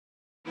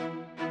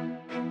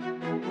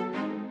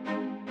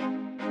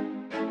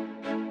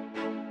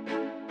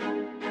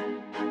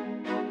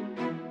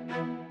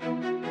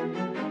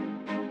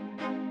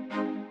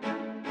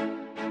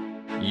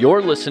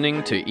You're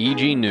listening to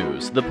EG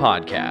News, the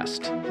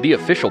podcast, the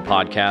official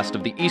podcast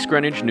of the East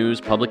Greenwich News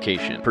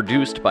publication,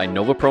 produced by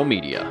NovaPro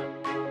Media.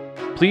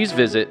 Please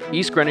visit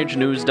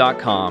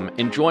eastgreenwichnews.com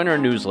and join our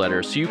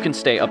newsletter so you can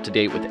stay up to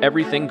date with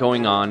everything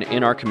going on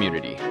in our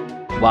community.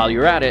 While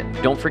you're at it,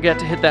 don't forget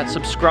to hit that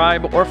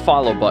subscribe or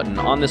follow button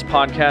on this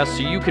podcast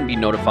so you can be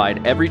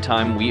notified every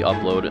time we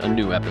upload a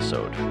new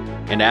episode.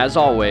 And as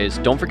always,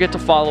 don't forget to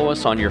follow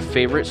us on your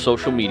favorite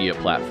social media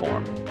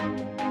platform.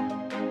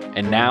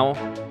 And now,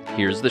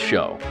 here's the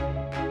show.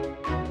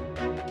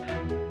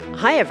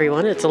 Hi,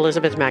 everyone. It's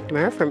Elizabeth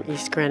McNamara from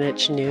East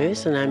Greenwich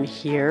News, and I'm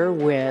here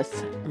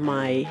with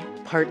my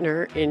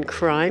partner in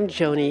crime,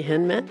 Joni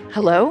Hinman.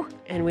 Hello.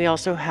 And we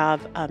also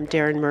have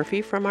Darren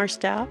Murphy from our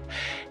staff.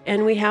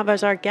 And we have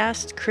as our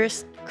guest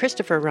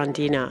Christopher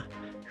Rondina,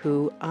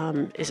 who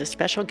is a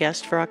special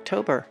guest for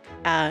October.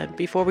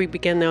 Before we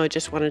begin, though, I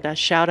just wanted to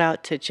shout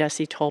out to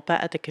Jesse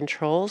Tolpa at the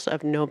controls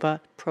of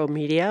NovaPro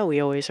Media. We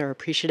always are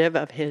appreciative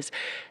of his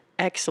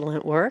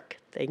excellent work.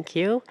 Thank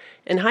you.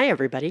 And hi,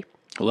 everybody.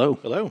 Hello.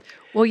 Hello.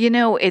 Well, you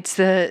know, it's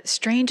the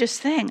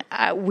strangest thing.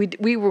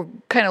 We were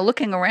kind of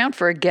looking around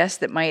for a guest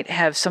that might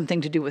have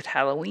something to do with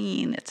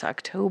Halloween. It's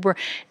October,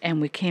 and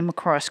we came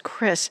across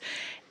Chris.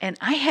 And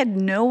I had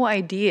no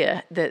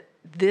idea that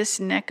this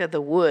neck of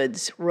the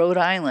woods, Rhode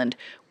Island,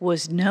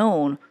 was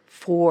known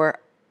for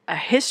a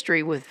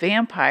history with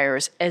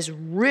vampires as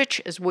rich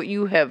as what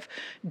you have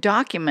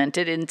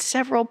documented in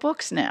several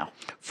books now.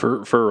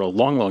 For a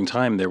long, long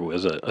time, there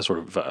was a sort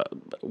of,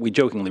 we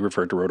jokingly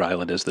referred to Rhode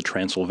Island as the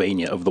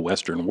Transylvania of the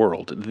Western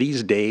world.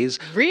 These days,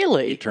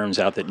 really, it turns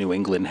out that New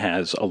England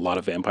has a lot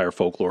of vampire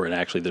folklore, and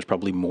actually there's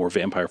probably more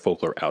vampire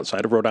folklore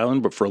outside of Rhode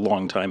Island, but for a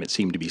long time it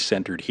seemed to be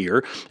centered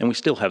here, and we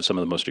still have some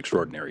of the most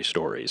extraordinary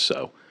stories,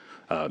 so...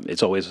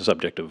 it's always a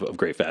subject of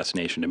great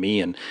fascination to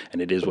me, and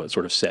it is what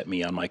sort of set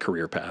me on my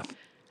career path.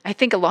 I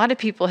think a lot of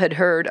people had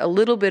heard a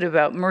little bit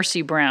about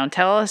Mercy Brown.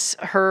 Tell us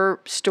her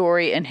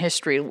story and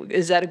history.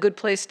 Is that a good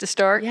place to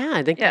start? Yeah,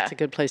 I think that's a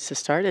good place to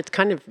start. It's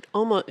kind of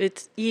almost,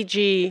 it's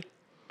EG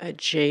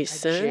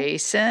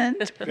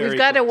adjacent. We've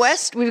got a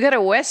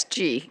West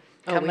G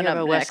coming up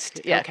next.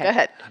 West. Yeah, okay. Go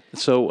ahead.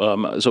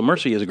 So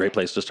Mercy is a great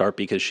place to start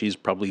because she's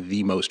probably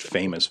the most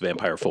famous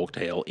vampire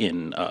folktale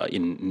in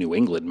New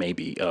England,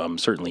 maybe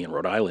certainly in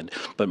Rhode Island.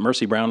 But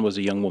Mercy Brown was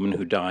a young woman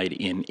who died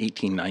in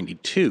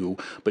 1892,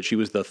 but she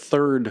was the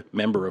third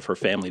member of her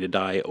family to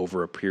die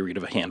over a period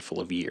of a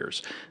handful of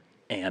years,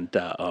 and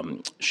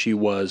she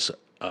was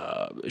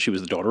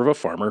the daughter of a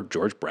farmer,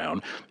 George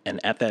Brown,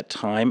 and at that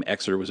time,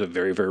 Exeter was a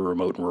very, very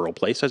remote and rural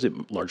place, as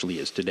it largely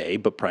is today,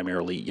 but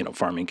primarily,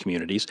 farming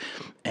communities.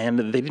 And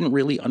they didn't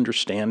really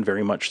understand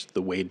very much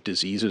the way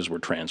diseases were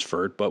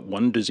transferred, but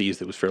one disease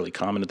that was fairly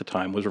common at the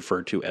time was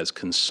referred to as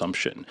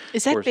consumption.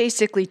 Is that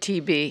basically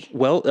TB?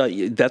 Well,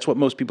 that's what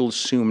most people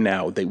assume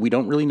now. We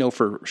don't really know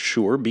for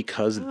sure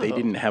because they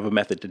didn't have a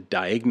method to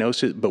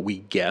diagnose it, but we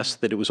guess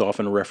that it was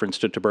often a reference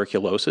to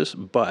tuberculosis.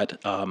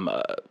 But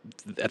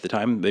at the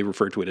time, they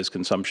referred to it as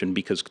consumption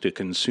because to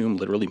consume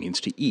literally means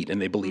to eat, and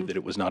they believed that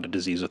it was not a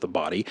disease of the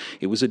body,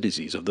 it was a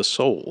disease of the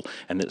soul,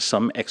 and that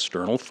some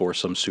external force,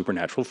 some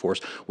supernatural force,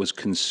 was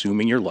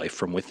consuming your life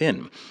from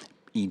within,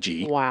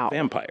 e.g.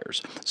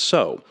 vampires.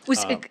 So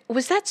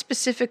was that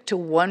specific to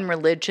one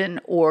religion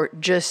or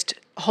just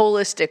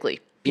holistically?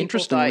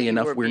 Interestingly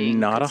enough, we're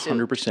not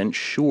 100%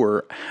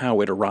 sure how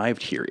it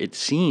arrived here. It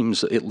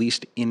seems, at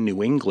least in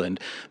New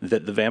England,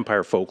 that the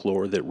vampire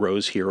folklore that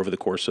rose here over the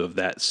course of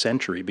that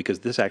century, because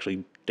this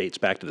actually dates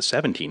back to the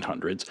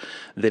 1700s,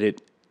 that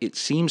it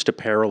seems to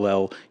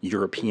parallel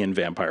European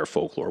vampire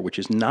folklore, which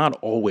is not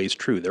always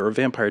true. There are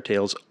vampire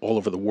tales all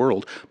over the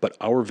world, but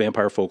our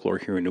vampire folklore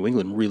here in New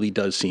England really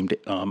does seem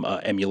to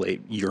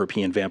emulate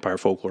European vampire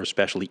folklore,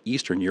 especially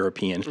Eastern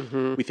European.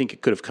 Mm-hmm. We think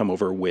it could have come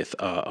over with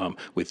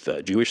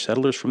Jewish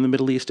settlers from the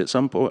Middle East at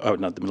some point,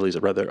 not the Middle East,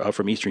 rather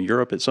from Eastern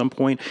Europe at some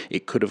point.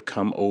 It could have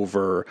come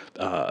over,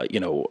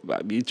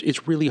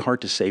 it's really hard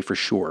to say for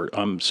sure.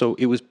 So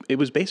it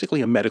was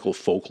basically a medical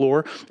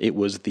folklore. It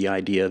was the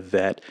idea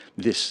that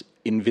this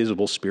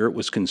invisible spirit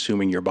was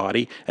consuming your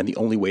body, and the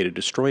only way to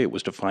destroy it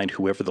was to find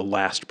whoever the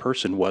last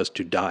person was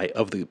to die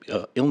of the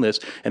illness,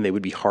 and they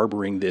would be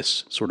harboring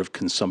this sort of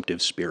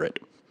consumptive spirit.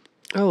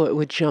 Oh, it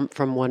would jump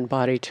from one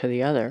body to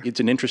the other. It's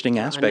an interesting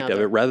aspect of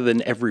it. Rather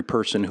than every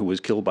person who was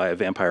killed by a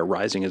vampire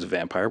rising as a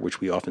vampire, which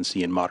we often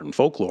see in modern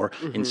folklore,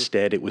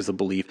 instead it was the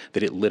belief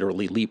that it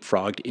literally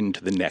leapfrogged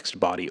into the next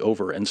body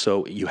over. And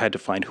so you had to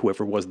find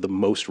whoever was the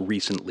most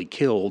recently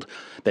killed.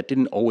 That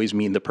didn't always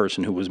mean the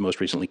person who was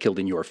most recently killed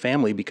in your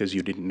family because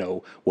you didn't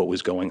know what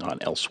was going on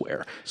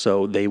elsewhere.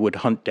 So they would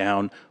hunt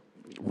down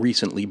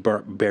recently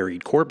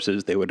buried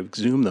corpses. They would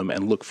exhume them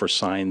and look for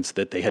signs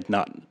that they had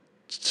not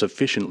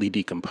sufficiently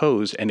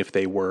decomposed, and if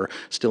they were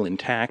still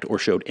intact or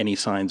showed any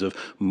signs of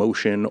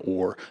motion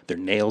or their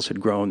nails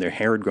had grown, their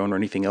hair had grown, or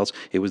anything else,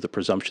 it was the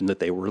presumption that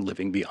they were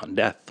living beyond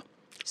death.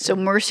 So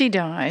Mercy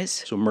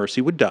dies. So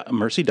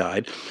Mercy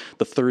died,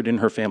 the third in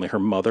her family. Her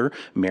mother,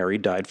 Mary,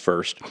 died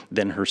first.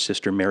 Then her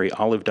sister, Mary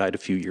Olive, died a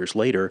few years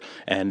later.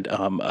 And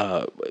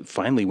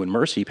finally, when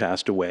Mercy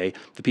passed away,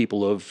 the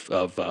people of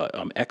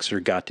Exeter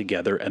got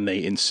together and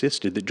they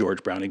insisted that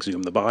George Brown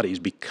exhume the bodies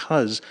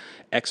because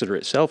Exeter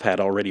itself had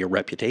already a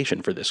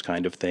reputation for this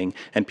kind of thing,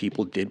 and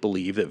people did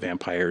believe that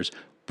vampires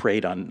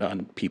preyed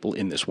on people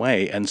in this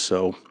way. And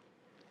so,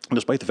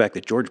 despite the fact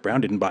that George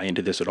Brown didn't buy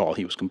into this at all,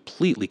 he was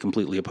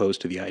completely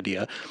opposed to the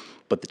idea.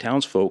 But the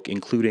townsfolk,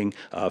 including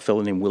a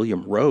fellow named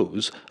William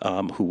Rose,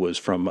 who was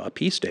from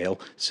Peacedale,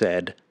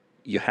 said,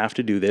 you have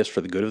to do this for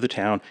the good of the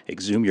town.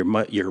 Exhume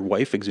your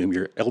wife, exhume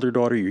your elder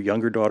daughter, your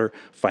younger daughter,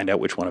 find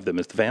out which one of them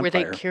is the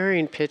vampire. Were they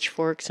carrying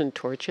pitchforks and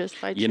torches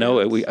by chance? You know,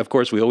 of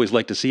course, we always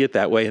like to see it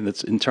that way, and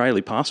it's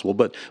entirely possible,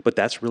 but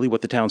that's really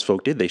what the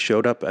townsfolk did. They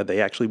showed up, they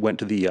actually went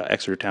to the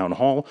Exeter Town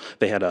Hall,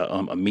 they had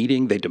a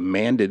meeting, they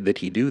demanded that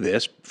he do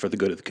this for the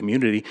good of the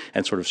community,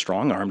 and sort of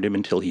strong-armed him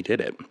until he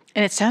did it.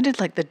 And it sounded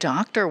like the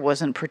doctor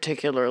wasn't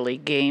particularly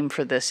game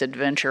for this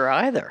adventure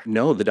either.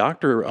 No, the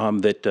doctor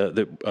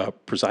that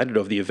presided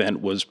over the event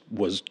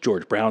was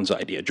George Brown's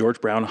idea.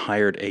 George Brown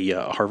hired a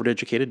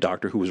Harvard-educated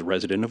doctor who was a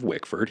resident of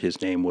Wickford.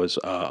 His name was,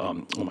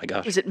 oh my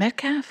gosh. Was it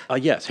Metcalf?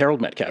 Yes, Harold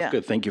Metcalf. Yeah.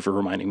 Good, thank you for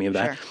reminding me of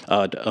that.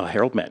 Sure.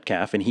 Harold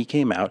Metcalf, and he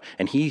came out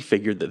and they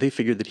figured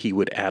that he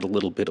would add a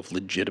little bit of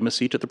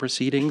legitimacy to the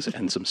proceedings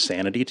and some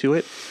sanity to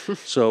it.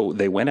 So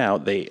they went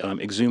out, they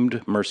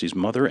exhumed Mercy's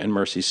mother and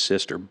Mercy's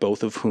sister,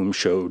 both of whom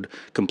showed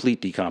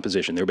complete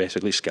decomposition. They were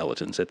basically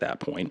skeletons at that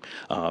point.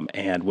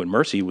 And when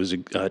Mercy was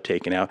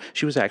taken out,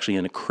 she was actually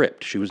in a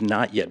crypt. She was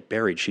not yet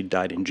buried. She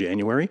died in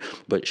January,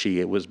 but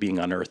she was being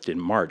unearthed in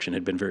March and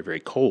had been very,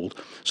 very cold.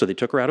 So they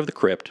took her out of the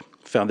crypt,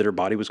 found that her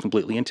body was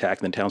completely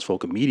intact, and the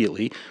townsfolk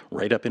immediately,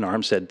 right up in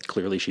arms, said,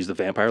 clearly she's the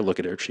vampire, look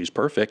at her, she's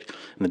perfect.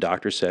 And the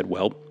doctor said,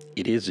 well,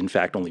 it is in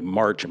fact only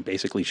March, and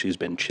basically she's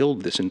been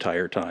chilled this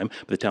entire time.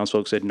 But the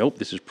townsfolk said, nope,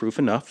 this is proof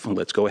enough,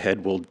 let's go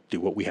ahead, we'll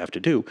do what we have to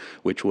do,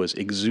 which was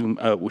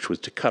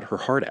to cut her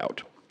heart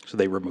out. So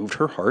they removed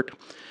her heart,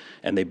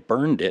 and they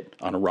burned it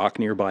on a rock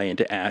nearby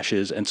into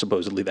ashes, and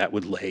supposedly that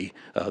would lay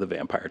the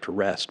vampire to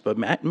rest. But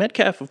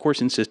Metcalf, of course,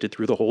 insisted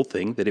through the whole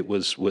thing that it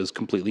was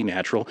completely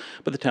natural,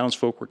 but the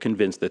townsfolk were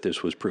convinced that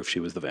this was proof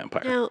she was the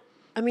vampire. Now,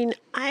 I mean,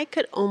 I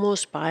could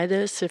almost buy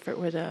this if it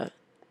were the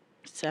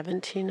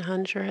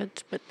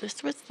 1700s, but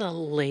this was the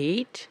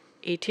late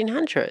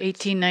 1800s.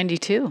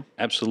 1892.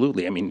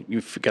 Absolutely. I mean,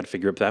 you've got to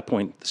figure at that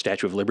point, the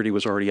Statue of Liberty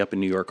was already up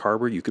in New York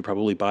Harbor. You could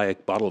probably buy a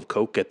bottle of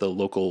Coke at the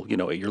local,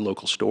 at your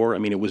local store. I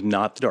mean, it was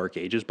not the Dark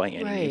Ages by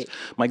any means.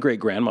 My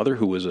great-grandmother,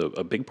 who was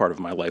a big part of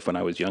my life when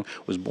I was young,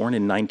 was born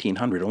in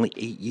 1900, only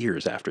 8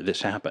 years after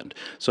this happened.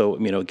 So,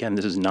 again,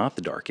 this is not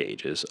the Dark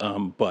Ages.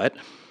 But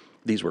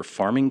these were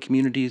farming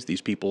communities.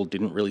 These people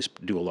didn't really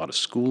do a lot of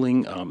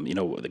schooling.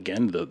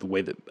 Again, the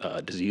way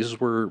that diseases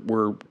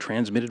were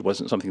transmitted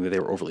wasn't something that they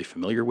were overly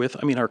familiar with.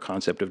 I mean, our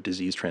concept of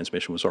disease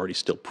transmission was already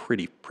still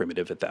pretty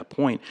primitive at that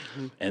point.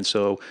 Mm-hmm. And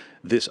so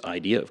this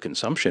idea of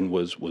consumption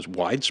was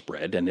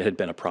widespread, and it had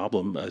been a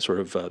problem.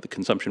 The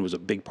consumption was a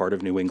big part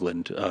of New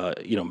England,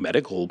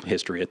 medical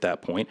history at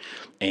that point,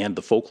 and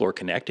the folklore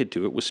connected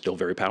to it was still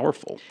very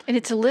powerful. And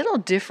it's a little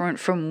different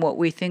from what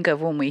we think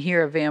of when we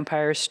hear a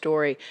vampire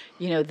story,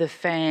 the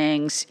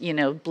fangs,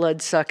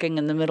 blood sucking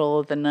in the middle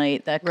of the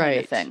night, that kind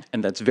of thing.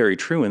 And that's very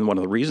true. And one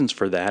of the reasons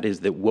for that is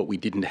that what we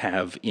didn't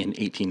have in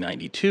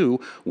 1892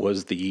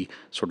 was the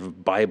sort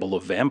of Bible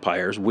of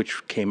vampires,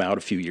 which came out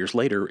a few years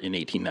later in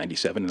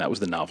 1897, and that was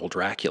the novel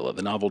Dracula.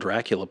 The novel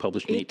Dracula,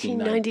 published in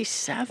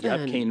 1897. Yeah,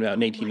 came out in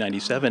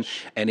 1897,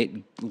 and it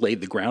laid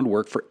the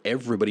groundwork for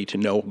everybody to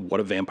know what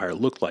a vampire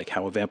looked like,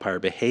 how a vampire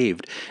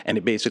behaved, and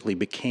it basically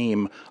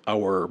became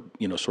our,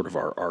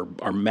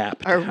 our map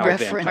to our how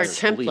reference,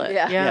 our template.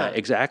 Yeah,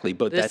 exactly.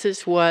 But this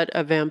is what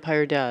a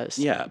vampire does.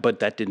 Yeah, but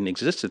that didn't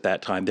exist at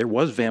that time. There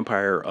was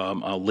vampire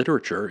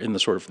literature in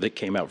the that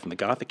came out from the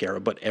Gothic era,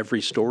 but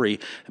every story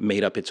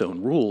made up its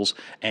own rules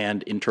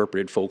and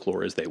interpreted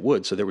folklore as they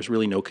would. So there was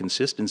really no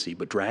consistency.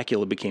 But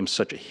Dracula became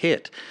such a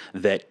hit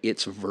that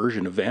its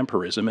version of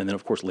vampirism, and then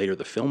of course later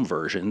the film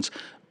versions,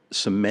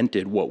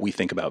 cemented what we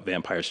think about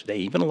vampires today.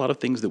 Even a lot of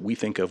things that we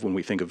think of when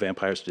we think of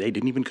vampires today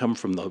didn't even come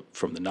from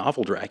the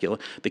novel Dracula.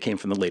 They came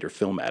from the later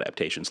film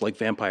adaptations. Like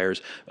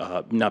vampires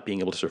not being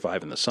able to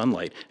survive in the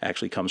sunlight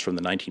actually comes from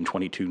the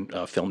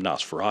 1922 film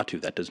Nosferatu.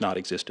 That does not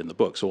exist in the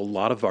book. So a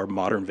lot of our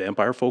modern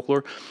vampire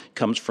folklore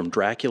comes from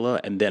Dracula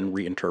and then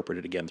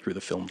reinterpreted again through the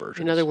film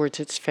versions. In other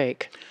words, it's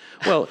fake.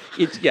 Well,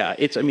 just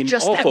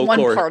all that folklore,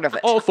 one part of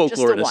it. All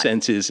folklore in a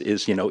sense is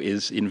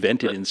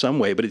invented in some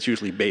way, but it's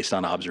usually based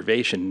on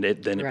observation.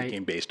 It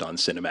became based on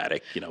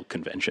cinematic,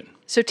 convention.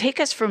 So take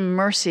us from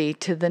Mercy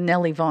to the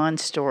Nellie Vaughan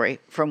story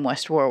from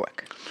West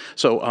Warwick.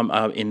 So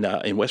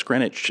in West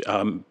Greenwich.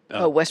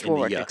 West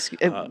Warwick.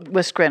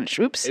 West Greenwich.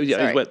 Oops.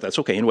 Sorry. That's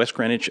okay. In West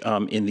Greenwich,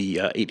 in the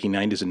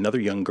 1890s, another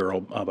young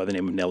girl by the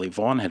name of Nellie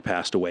Vaughan had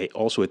passed away,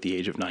 also at the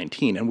age of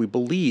 19, and we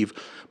believe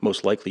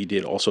most likely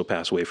did also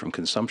pass away from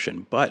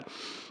consumption. But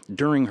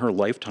during her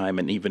lifetime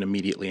and even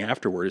immediately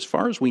afterward, as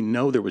far as we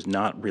know, there was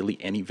not really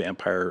any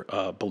vampire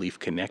belief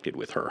connected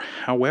with her.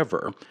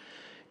 However,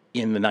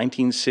 in the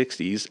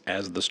 1960s,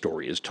 as the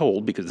story is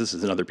told, because this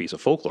is another piece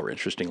of folklore,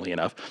 interestingly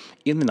enough,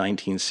 in the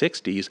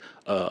 1960s,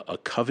 a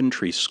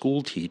Coventry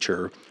school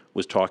teacher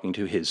was talking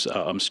to his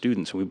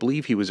students, and we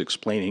believe he was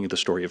explaining the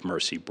story of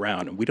Mercy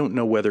Brown. And we don't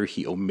know whether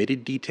he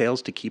omitted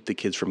details to keep the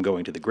kids from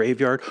going to the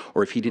graveyard,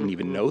 or if he didn't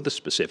even know the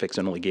specifics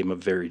and only gave them a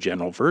very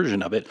general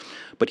version of it.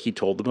 But he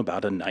told them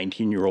about a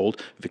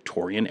 19-year-old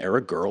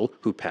Victorian-era girl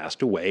who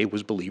passed away,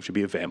 was believed to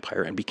be a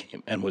vampire,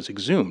 and was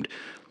exhumed.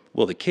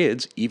 Well, the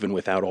kids, even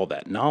without all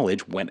that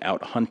knowledge, went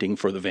out hunting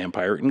for the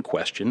vampire in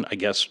question. I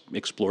guess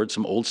explored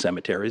some old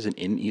cemeteries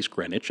in East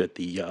Greenwich at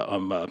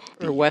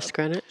or West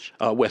Greenwich.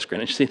 West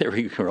Greenwich. See, there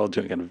we're all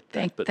doing kind of.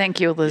 Thank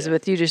you,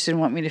 Elizabeth. Yeah. You just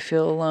didn't want me to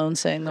feel alone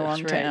saying the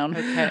wrong town.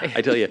 Okay.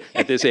 I tell you,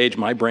 at this age,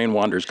 my brain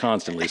wanders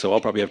constantly, so I'll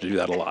probably have to do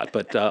that a lot.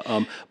 But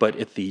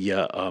at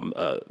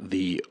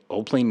the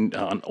Old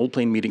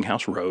Plain Meeting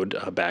House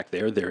Road back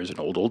there is an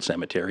old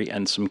cemetery,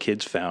 and some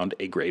kids found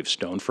a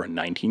gravestone for a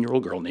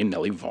 19-year-old girl named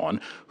Nellie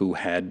Vaughn, who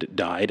had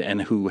died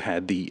and who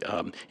had the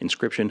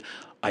inscription,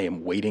 "I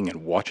am waiting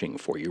and watching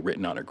for you,"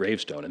 written on her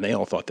gravestone. And they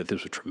all thought that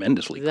this was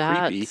tremendously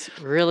creepy. That's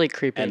really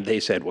creepy. And they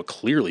said, well,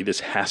 clearly this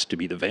has to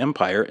be the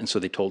vampire. And so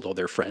they told all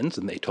their friends,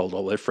 and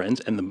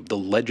the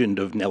legend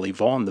of Nellie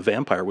Vaughn, the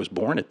vampire, was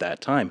born at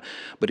that time.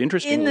 But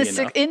interestingly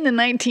enough, in the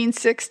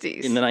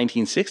 1960s. In the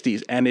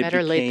 1960s. And it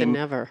Better late than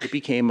never. It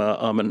became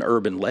an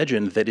urban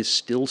legend that is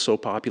still so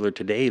popular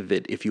today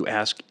that if you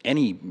ask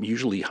any,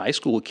 usually high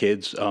school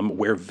kids,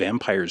 where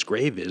Vampire's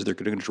grave is, they're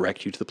going to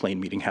direct you to the Plain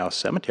Meeting House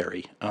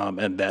Cemetery.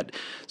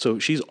 So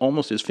she's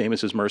almost as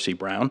famous as Mercy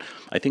Brown.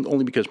 I think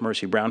only because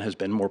Mercy Brown has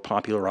been more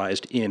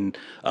popularized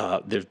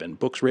there's been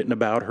books written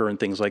about her and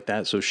things like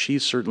that. So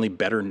she's certainly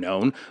better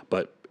known,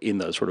 but in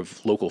the sort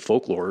of local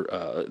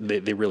folklore,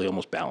 they really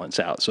almost balance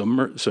out.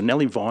 So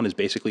Nellie Vaughn is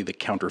basically the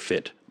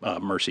counterfeit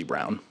Mercy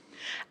Brown.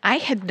 I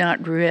had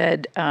not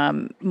read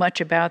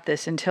much about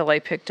this until I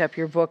picked up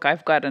your book.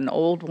 I've got an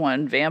old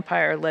one,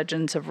 Vampire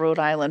Legends of Rhode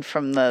Island,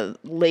 from the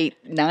late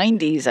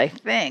 90s, I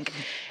think.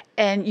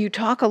 And you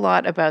talk a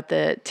lot about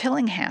the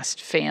Tillinghast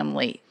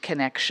family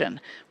connection.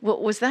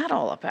 What was that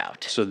all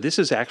about? So this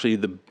is actually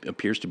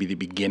appears to be the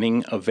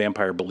beginning of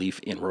vampire belief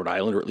in Rhode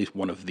Island, or at least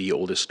one of the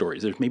oldest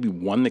stories. There's maybe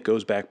one that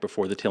goes back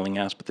before the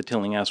Tillinghast, but the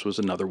Tillinghast was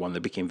another one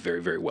that became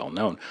very, very well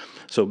known.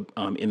 So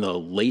in the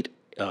late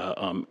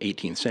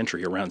 18th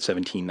century, around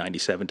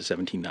 1797 to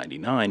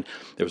 1799,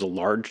 there was a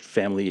large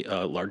family,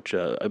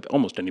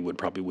 almost anyone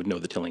probably would know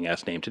the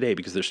Tillinghast name today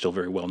because they're still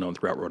very well known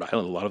throughout Rhode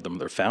Island. A lot of them are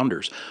their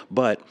founders.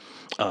 But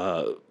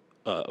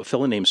a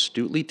fellow named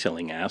Stuteley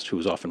Tillinghast, who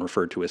is often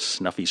referred to as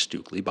Snuffy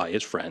Stuteley by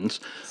his friends.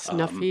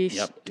 Snuffy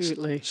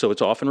Stuteley. So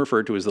it's often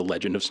referred to as the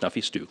legend of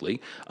Snuffy Stuteley.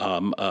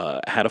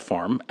 Had a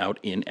farm out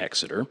in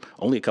Exeter,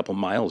 only a couple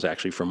miles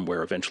actually from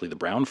where eventually the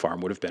Brown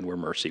farm would have been, where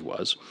Mercy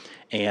was.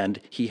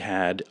 And he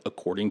had,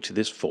 according to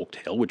this folk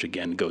tale, which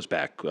again goes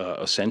back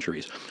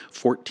centuries,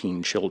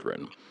 14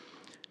 children.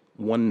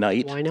 One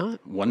night, why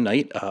not? One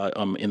night,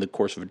 in the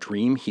course of a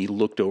dream, he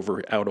looked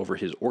out over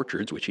his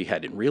orchards, which he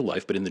had in real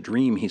life. But in the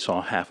dream, he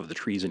saw half of the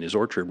trees in his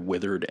orchard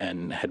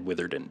had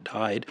withered and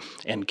died,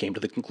 and came to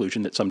the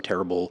conclusion that some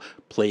terrible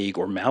plague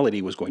or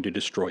malady was going to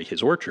destroy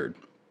his orchard.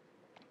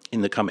 In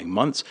the coming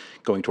months,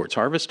 going towards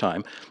harvest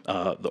time,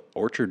 the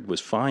orchard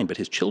was fine, but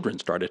his children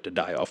started to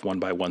die off one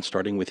by one,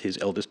 starting with his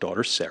eldest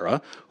daughter,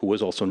 Sarah, who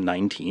was also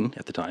 19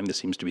 at the time. This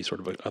seems to be sort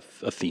of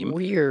a theme.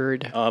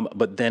 Weird.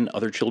 But then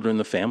other children in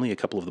the family, a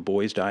couple of the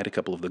boys died, a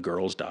couple of the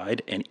girls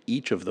died, and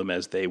each of them,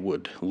 as they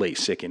would lay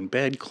sick in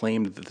bed,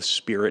 claimed that the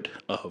spirit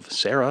of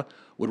Sarah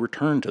would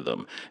return to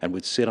them and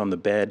would sit on the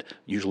bed,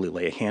 usually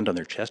lay a hand on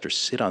their chest or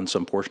sit on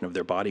some portion of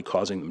their body,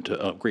 causing them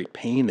to great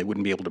pain. They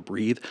wouldn't be able to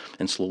breathe,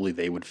 and slowly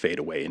they would fade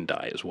away and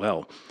die as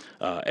well.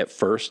 At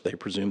first, they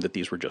presumed that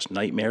these were just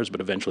nightmares,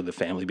 but eventually the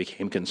family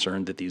became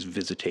concerned that these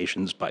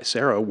visitations by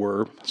Sarah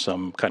were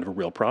some kind of a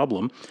real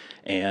problem,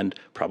 and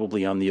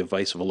probably on the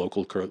advice of a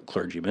local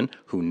clergyman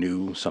who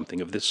knew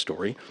something of this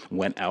story,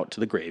 went out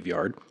to the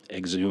graveyard,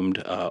 exhumed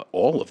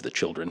all of the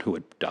children who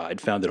had died,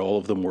 found that all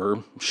of them were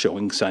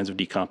showing signs of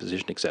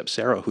decomposition except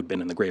Sarah, who'd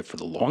been in the grave for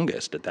the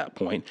longest at that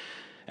point,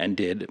 and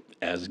did,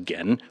 as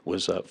again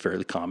was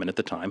fairly common at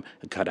the time,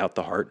 cut out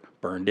the heart,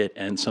 burned it,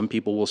 and some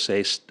people will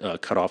say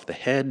cut off the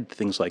head,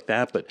 things like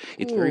that, but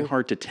it's very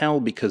hard to tell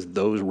because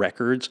those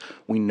records,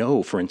 we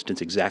know, for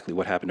instance, exactly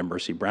what happened to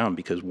Mercy Brown,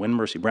 because when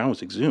Mercy Brown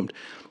was exhumed,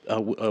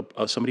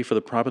 somebody for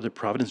the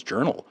Providence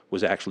Journal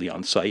was actually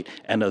on site,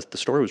 and the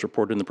story was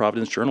reported in the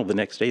Providence Journal the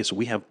next day, so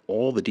we have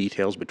all the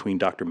details between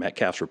Dr.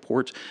 Metcalf's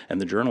reports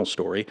and the Journal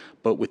story,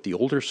 but with the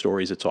older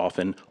stories, it's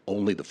often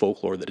only the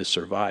folklore that has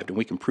survived, and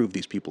we can prove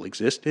these people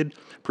existed. existed,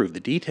 prove the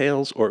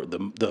details or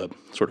the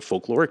sort of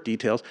folkloric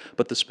details,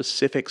 but the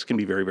specifics can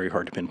be very, very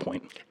hard to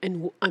pinpoint.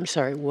 And I'm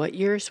sorry, what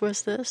years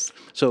was this?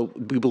 So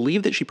we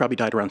believe that she probably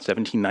died around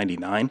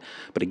 1799,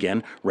 but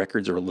again,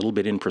 records are a little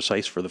bit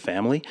imprecise for the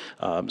family,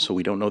 so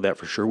we don't know that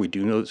for sure. We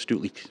do know that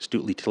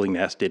Stutely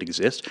Tillingnast did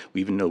exist.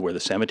 We even know where the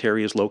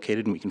cemetery is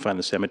located, and we can find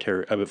the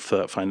cemetery,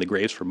 find the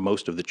graves for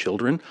most of the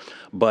children,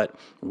 but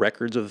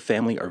records of the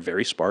family are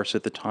very sparse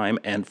at the time,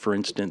 and for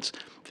instance,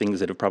 things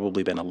that have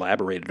probably been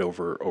elaborated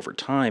over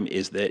time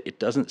is that it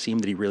doesn't seem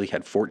that he really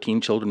had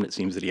 14 children. It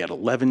seems that he had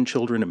 11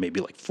 children, and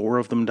maybe like 4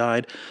 of them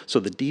died. So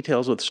the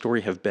details of the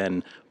story have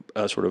been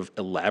sort of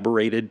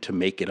elaborated to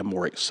make it a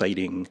more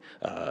exciting,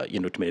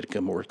 to make it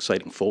a more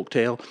exciting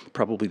folktale.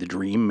 Probably the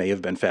dream may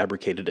have been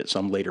fabricated at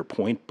some later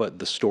point, but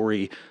the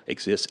story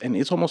exists, and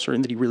it's almost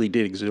certain that he really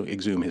did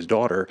exhume his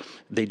daughter.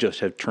 They just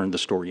have turned the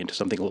story into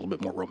something a little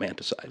bit more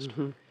romanticized.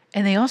 Mm-hmm.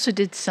 And they also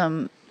did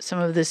some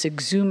of this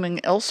exhuming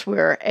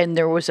elsewhere, and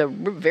there was a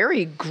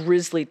very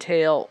grisly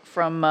tale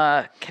from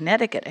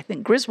Connecticut, I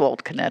think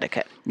Griswold,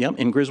 Connecticut. Yep,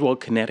 in Griswold,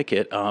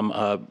 Connecticut.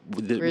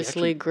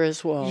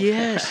 Griswold.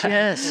 Yes,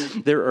 yes.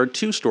 There are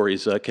 2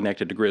 stories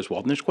connected to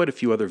Griswold, and there's quite a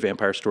few other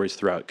vampire stories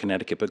throughout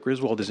Connecticut, but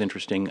Griswold is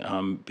interesting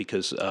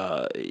because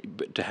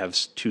to have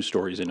 2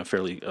 stories in a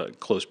fairly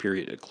close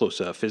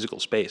physical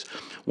space.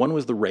 One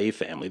was the Ray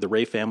family. The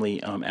Ray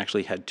family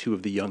actually had 2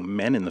 of the young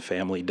men in the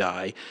family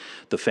die.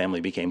 The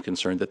family became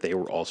concerned that they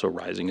were also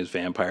rising as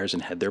vampires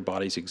and had their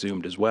bodies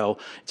exhumed as well.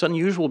 It's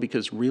unusual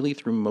because really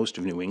through most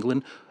of New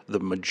England, the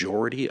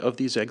majority of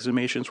these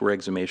exhumations were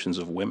exhumations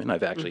of women.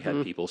 I've actually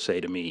had people say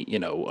to me,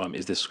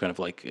 is this kind of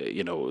like,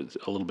 a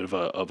little bit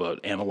of an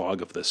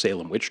analog of the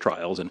Salem witch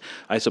trials? And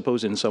I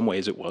suppose in some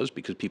ways it was,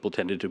 because people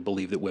tended to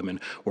believe that women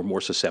were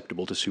more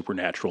susceptible to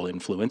supernatural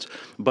influence.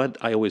 But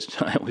I always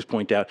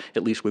point out,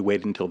 at least we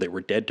waited until they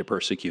were dead to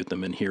persecute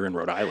them, and here in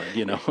Rhode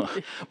Island,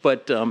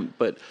 But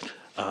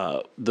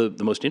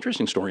the most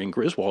interesting story in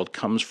Griswold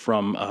comes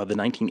from the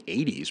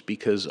 1980s,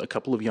 because a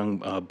couple of young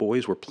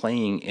boys were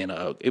playing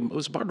it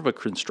was part of a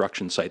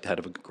construction site that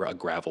had a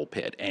gravel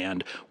pit,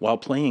 and while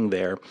playing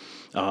there,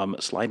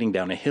 sliding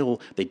down a hill,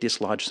 they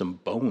dislodged some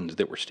bones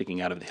that were sticking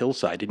out of the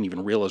hillside. Didn't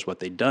even realize what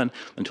they'd done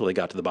until they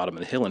got to the bottom of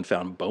the hill and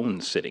found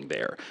bones sitting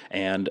there,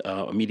 and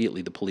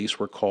immediately the police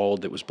were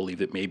called. It was believed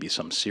that maybe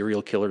some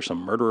serial killer, some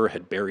murderer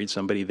had buried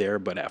somebody there,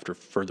 but after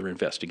further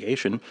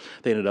investigation,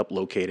 they ended up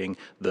locating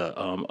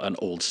an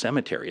old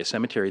cemetery, a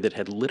cemetery that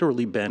had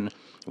literally been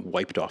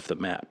wiped off the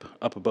map.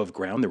 Up above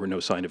ground, there were no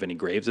sign of any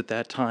graves at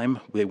that time.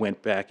 They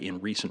went back in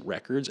recent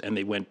records, and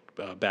they went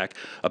back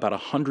about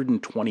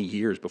 120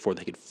 years before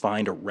they could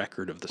find a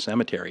record of the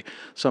cemetery.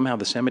 Somehow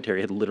the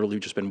cemetery had literally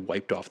just been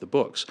wiped off the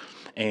books.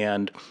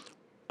 And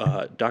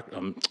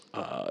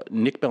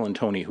Nick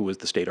Bellantoni, who was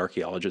the state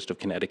archaeologist of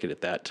Connecticut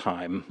at that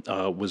time,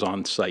 was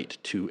on site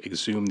to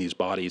exhume these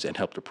bodies and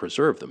help to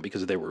preserve them,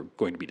 because they were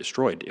going to be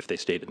destroyed if they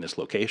stayed in this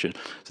location.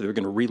 So they were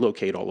going to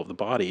relocate all of the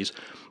bodies,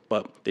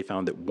 but they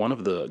found that one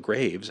of the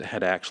graves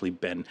had actually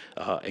been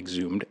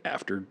exhumed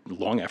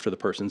long after the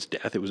person's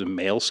death. It was a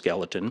male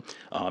skeleton,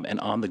 and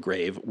on the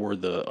grave were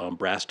the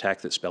brass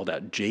tacks that spelled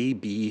out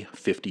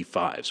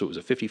JB55. So it was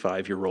a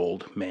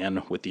 55-year-old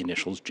man with the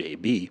initials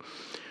JB.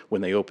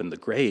 When they opened the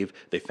grave,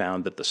 they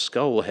found that the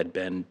skull had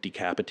been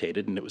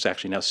decapitated, and it was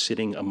actually now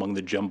sitting among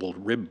the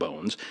jumbled rib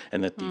bones,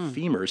 and that the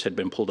femurs had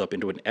been pulled up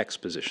into an X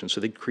position.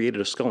 So they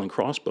created a skull and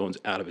crossbones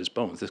out of his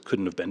bones. This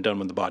couldn't have been done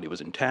when the body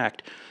was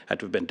intact, had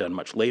to have been done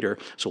much later.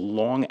 So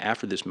long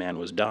after this man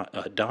was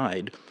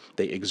died,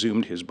 they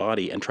exhumed his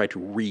body and tried to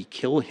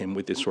re-kill him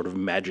with this sort of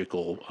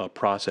magical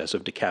process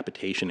of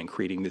decapitation and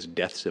creating this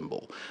death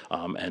symbol.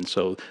 And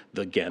so,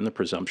 again, the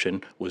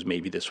presumption was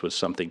maybe this was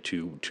something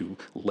to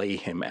lay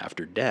him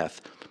after death.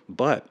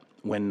 But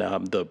when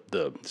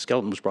the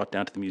skeleton was brought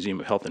down to the Museum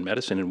of Health and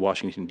Medicine in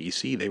Washington,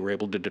 D.C., they were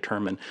able to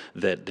determine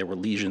that there were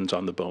lesions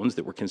on the bones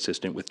that were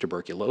consistent with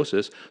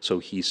tuberculosis, so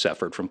he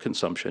suffered from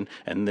consumption,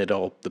 and that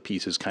all the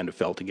pieces kind of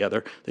fell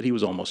together, that he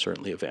was almost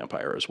certainly a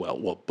vampire as well,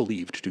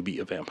 believed to be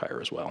a vampire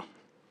as well.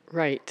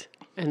 Right.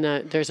 And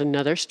there's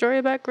another story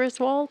about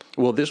Griswold?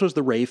 Well, this was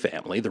the Ray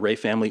family. The Ray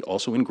family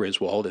also in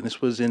Griswold, and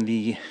this was in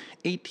the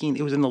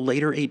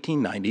later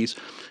 1890s.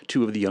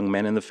 2 of the young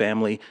men in the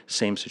family,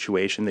 same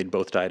situation. They'd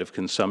both died of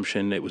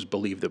consumption. It was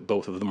believed that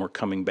both of them were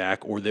coming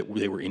back, or that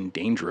they were in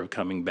danger of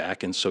coming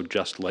back. And so,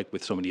 just like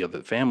with so many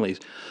other families,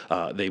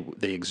 they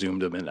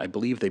exhumed them, and I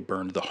believe they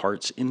burned the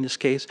hearts in this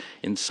case.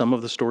 In some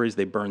of the stories,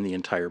 they burned the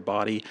entire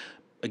body.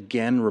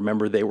 Again,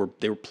 remember, they were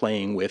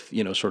playing with,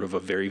 sort of a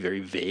very, very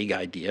vague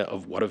idea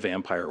of what a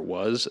vampire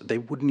was. They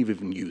wouldn't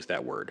even use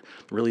that word.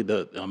 Really,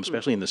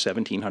 especially in the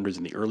 1700s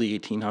and the early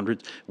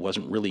 1800s, it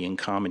wasn't really in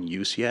common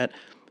use yet.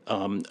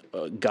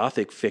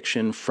 Gothic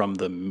fiction from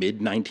the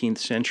mid-19th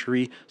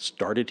century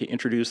started to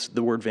introduce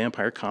the word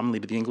vampire commonly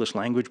to the English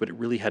language, but it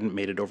really hadn't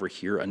made it over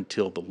here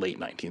until the late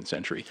 19th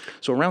century.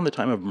 So around the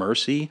time of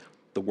Mercy,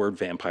 the word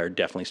vampire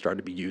definitely started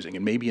to be using,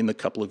 and maybe in the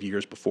couple of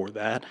years before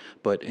that,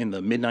 but in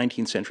the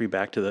mid-19th century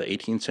back to the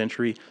 18th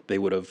century, they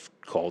would have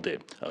called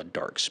it a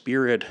dark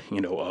spirit,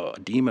 a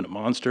demon, a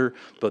monster,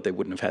 but they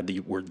wouldn't have had the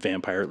word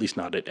vampire, at least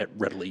not at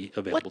readily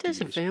available to use.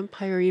 What does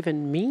vampire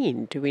even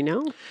mean? Do we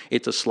know?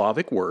 It's a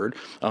Slavic word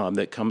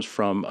that comes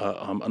from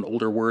an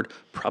older word,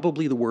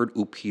 probably the word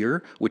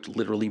upir, which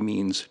literally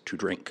means to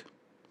drink.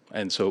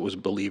 And so it was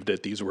believed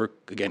that these were,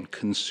 again,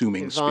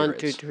 consuming Want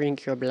spirits. to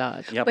drink your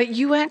blood. Yep. But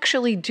you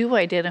actually do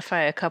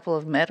identify a couple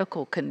of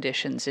medical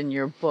conditions in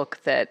your book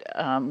that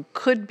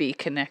could be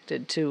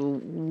connected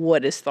to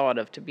what is thought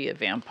of to be a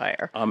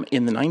vampire.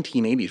 In the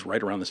 1980s,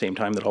 right around the same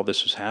time that all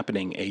this was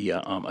happening,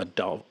 a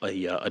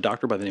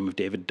doctor by the name of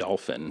David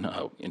Dolphin,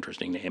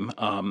 interesting name,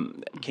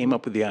 came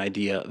up with the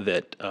idea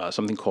that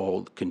something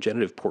called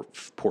congenitive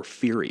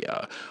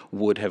porphyria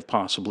would have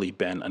possibly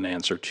been an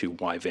answer to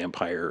why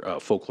vampire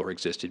folklore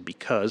existed,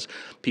 because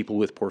people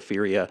with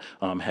porphyria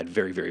had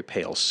very, very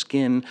pale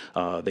skin.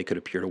 They could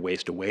appear to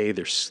waste away.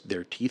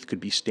 Their teeth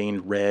could be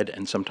stained red,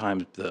 and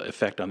sometimes the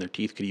effect on their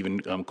teeth could even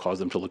cause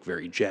them to look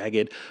very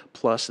jagged.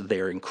 Plus,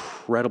 they're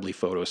incredibly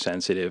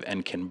photosensitive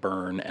and can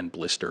burn and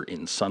blister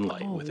in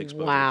sunlight with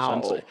exposure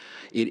to sunlight.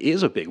 It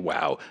is a big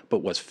wow, but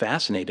what's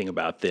fascinating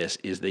about this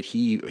is that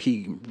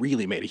he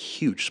really made a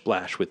huge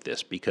splash with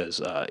this, because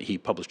he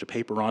published a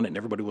paper on it, and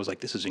everybody was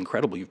like, this is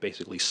incredible. You've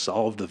basically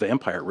solved the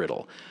vampire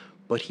riddle.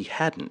 But he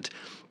hadn't,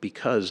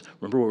 because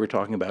remember what we were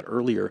talking about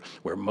earlier,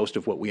 where most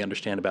of what we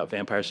understand about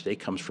vampires today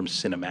comes from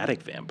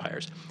cinematic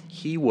vampires.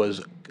 He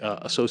was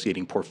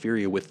associating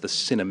porphyria with the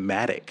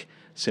cinematic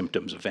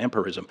symptoms of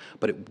vampirism,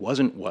 but it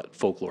wasn't what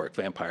folkloric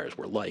vampires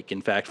were like.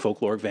 In fact,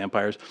 folkloric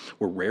vampires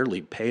were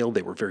rarely pale.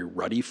 They were very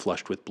ruddy,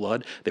 flushed with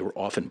blood. They were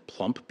often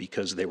plump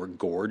because they were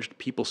gorged.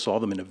 People saw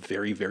them in a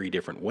very, very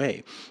different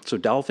way. So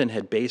Dolphin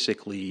had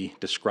basically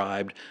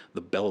described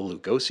the Bela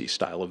Lugosi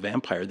style of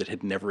vampire that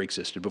had never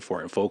existed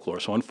before in folklore.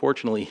 So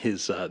unfortunately,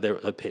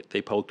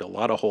 they poked a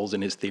lot of holes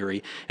in his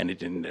theory, and it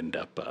didn't end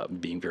up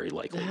being very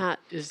likely. That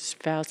is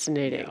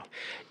fascinating.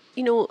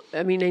 Yeah.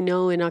 I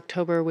know in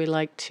October we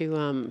like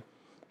to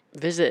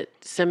visit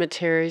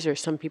cemeteries, or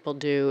some people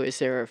do. Is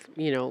there,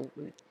 are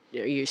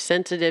you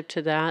sensitive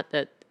to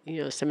that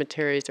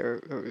cemeteries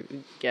or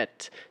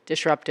get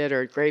disrupted,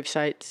 or grave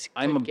sites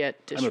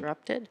get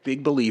disrupted? I'm a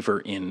big believer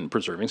in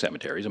preserving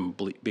cemeteries. I'm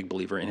a big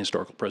believer in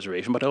historical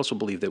preservation, but I also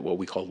believe that what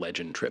we call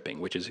legend tripping,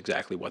 which is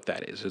exactly what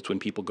that is. It's when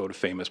people go to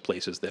famous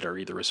places that are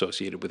either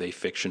associated with a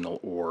fictional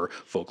or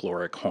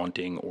folkloric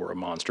haunting or a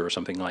monster or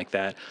something like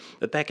that,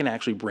 that can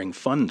actually bring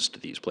funds to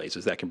these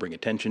places, that can bring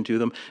attention to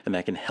them, and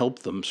that can help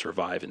them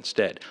survive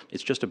instead.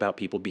 It's just about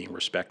people being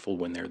respectful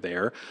when they're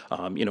there.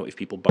 If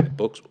people buy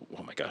books,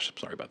 oh my gosh, I'm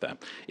sorry about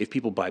that. If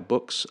people buy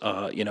books,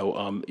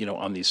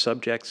 on these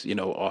subjects,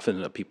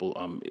 often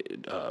people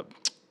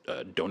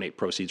donate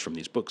proceeds from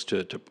these books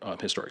to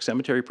historic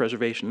cemetery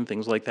preservation and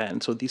things like that.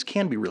 And so these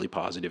can be really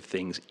positive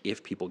things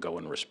if people go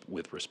in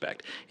with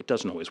respect. It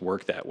doesn't always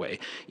work that way.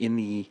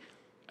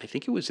 I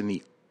think it was in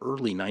the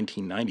early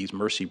 1990s,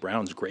 Mercy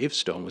Brown's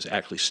gravestone was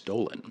actually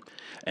stolen,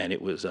 and it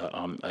was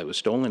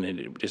stolen and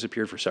it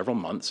disappeared for several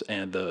months.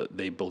 And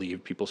they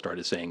believed, people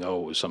started saying,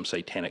 "Oh, it was some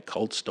satanic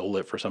cult stole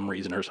it for some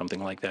reason or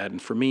something like that." And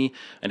for me,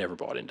 I never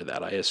bought into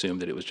that. I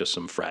assumed that it was just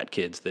some frat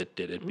kids that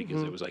did it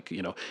because it was like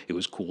it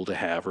was cool to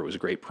have, or it was a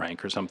great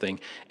prank or something.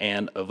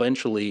 And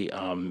eventually,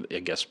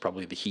 I guess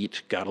probably the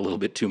heat got a little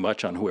bit too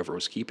much on whoever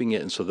was keeping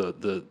it, and so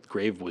the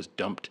grave was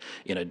dumped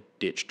in a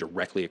ditch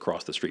directly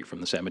across the street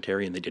from the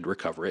cemetery, and they did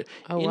recover it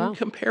in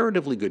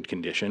comparatively good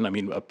condition. I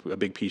mean, a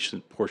big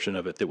portion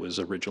of it that was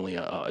originally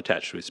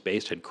attached to its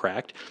base had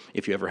cracked.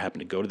 If you ever happen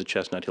to go to the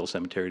Chestnut Hill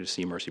Cemetery to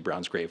see Mercy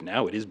Brown's grave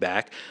now, it is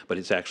back, but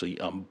it's actually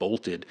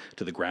bolted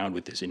to the ground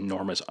with this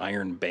enormous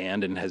iron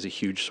band, and has a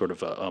huge sort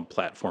of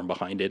platform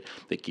behind it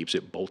that keeps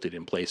it bolted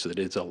in place, so that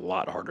it's a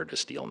lot harder to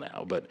steal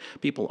now. But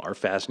people are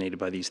fascinated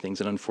by these things,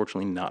 and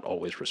unfortunately not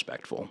always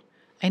respectful.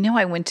 I know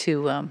I went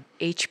to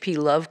H.P.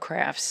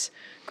 Lovecraft's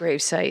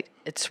gravesite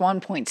at Swan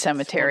Point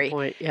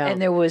Cemetery,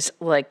 and there was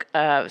like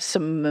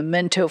some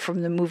memento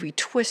from the movie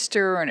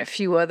Twister and a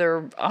few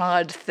other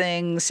odd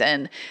things,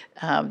 and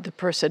the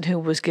person who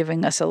was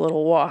giving us a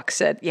little walk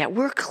said, "Yeah,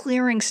 we're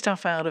clearing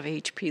stuff out of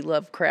H.P.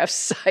 Lovecraft's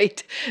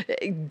site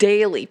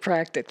daily,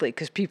 practically,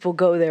 because people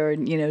go there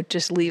and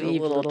just leave a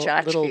little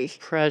tchotchke,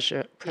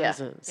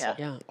 presents."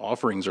 Yeah.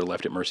 Offerings are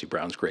left at Mercy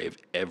Brown's grave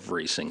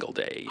every single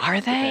day. Are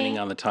they? Depending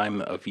on the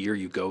time of year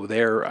you go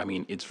there, I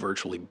mean, it's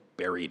virtually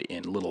buried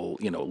in little,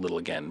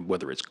 again,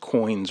 whether it's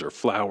coins or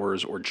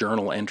flowers or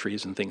journal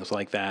entries and things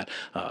like that.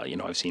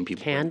 I've seen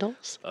people...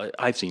 Candles?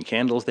 I've seen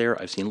candles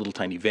there. I've seen little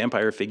tiny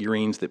vampire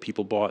figurines that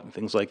people bought and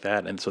things like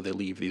that. And so they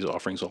leave these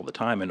offerings all the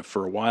time. And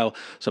for a while,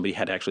 somebody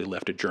had actually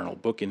left a journal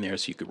book in there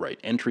so you could write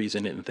entries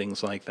in it and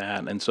things like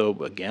that. And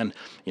so, again,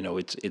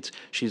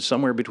 she's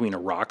somewhere between a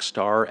rock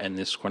star and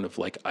this kind of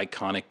like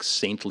iconic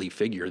saintly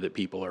figure that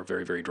people are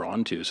very, very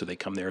drawn to. So they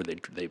come there,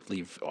 they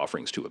leave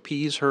offerings to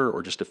appease her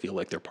or just to feel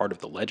like they're part of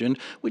the legend.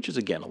 legend, which is,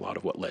 again, a lot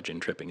of what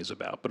legend tripping is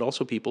about. But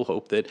also people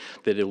hope that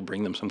it'll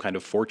bring them some kind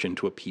of fortune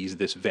to appease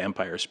this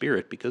vampire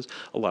spirit, because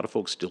a lot of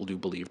folks still do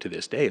believe to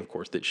this day, of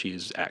course, that she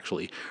is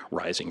actually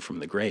rising from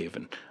the grave.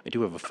 And I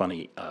do have a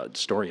funny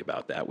story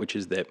about that, which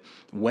is that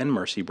when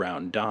Mercy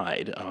Brown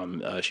died,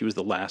 she was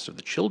the last of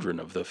the children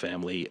of the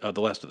family,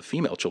 the last of the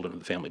female children of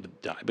the family to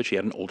die, but she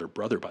had an older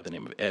brother by the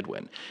name of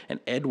Edwin. And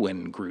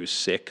Edwin grew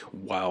sick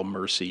while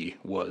Mercy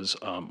was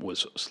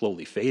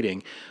slowly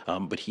fading,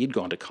 but he had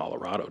gone to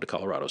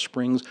Colorado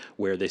Springs,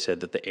 where they said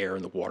that the air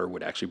and the water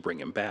would actually bring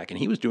him back. And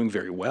he was doing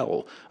very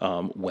well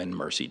when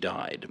Mercy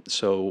died.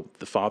 So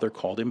the father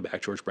called him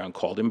back, George Brown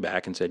called him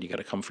back and said, you got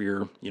to come for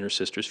your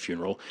sister's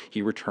funeral.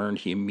 He returned.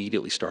 He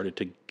immediately started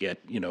to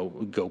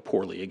go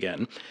poorly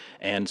again.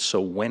 And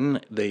so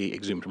when they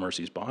exhumed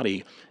Mercy's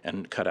body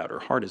and cut out her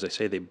heart, as I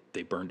say,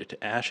 they burned it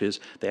to ashes.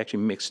 They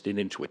actually mixed it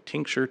into a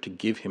tincture to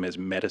give him as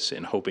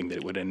medicine, hoping that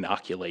it would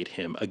inoculate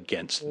him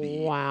against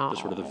the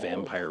sort of the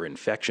vampire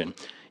infection.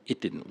 It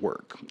didn't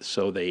work.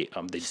 So they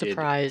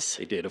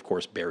did, of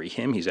course, bury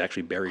him. He's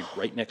actually buried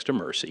right next to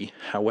Mercy.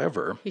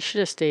 However, he should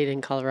have stayed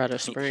in Colorado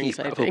Springs,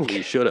 I think.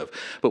 He should have.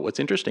 But what's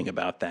interesting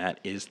about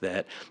that is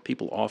that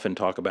people often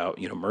talk about,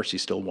 Mercy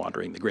still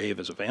wandering the grave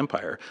as a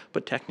vampire.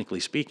 But technically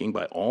speaking,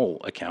 by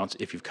all accounts,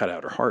 if you've cut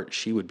out her heart,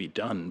 she would be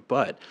done.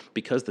 But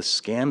because the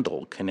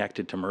scandal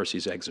connected to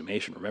Mercy's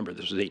exhumation, remember,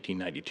 this was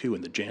 1892,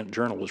 and the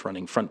Journal was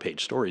running front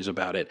page stories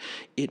about it,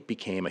 it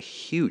became a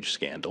huge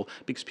scandal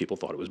because people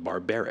thought it was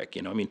barbaric.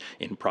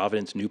 In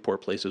Providence,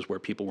 Newport, places where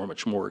people were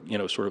much more,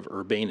 sort of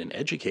urbane and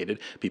educated,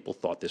 people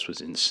thought this was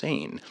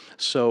insane.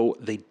 So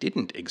they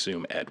didn't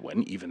exhume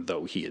Edwin, even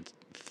though he had,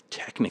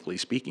 technically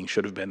speaking,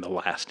 should have been the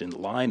last in the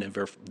line and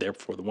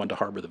therefore the one to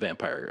harbor the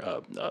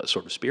vampire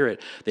sort of spirit.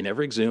 They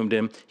never exhumed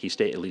him. He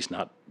stayed, at least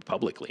not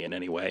publicly in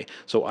any way.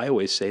 So I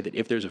always say that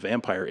if there's a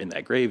vampire in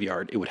that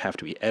graveyard, it would have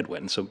to be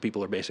Edwin. So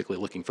people are basically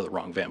looking for the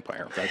wrong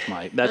vampire.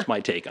 That's my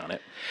take on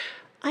it.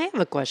 I have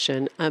a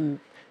question.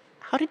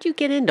 How did you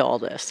get into all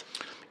this?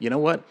 You know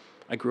what?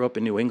 I grew up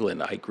in New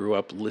England. I grew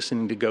up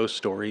listening to ghost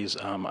stories.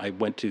 I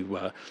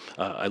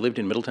lived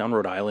in Middletown,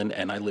 Rhode Island,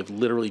 and I lived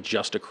literally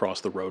just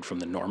across the road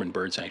from the Norman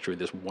Bird Sanctuary,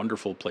 this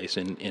wonderful place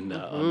in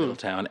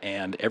Middletown.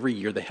 And every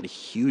year they had a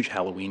huge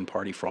Halloween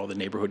party for all the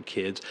neighborhood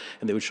kids,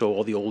 and they would show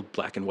all the old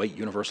black and white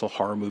Universal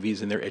horror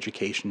movies in their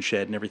education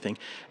shed and everything.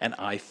 And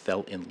I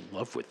fell in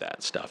love with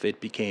that stuff. It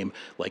became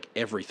like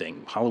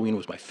everything. Halloween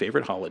was my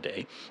favorite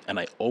holiday, and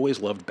I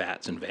always loved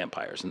bats and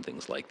vampires and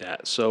things like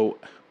that. So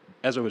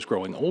as I was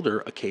growing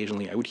older,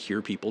 occasionally I would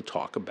hear people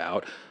talk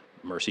about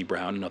Mercy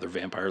Brown and other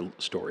vampire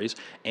stories,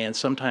 and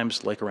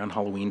sometimes, like around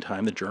Halloween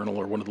time, the Journal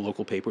or one of the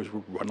local papers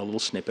would run a little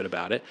snippet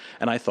about it,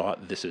 and I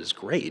thought, this is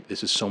great,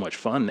 this is so much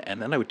fun. And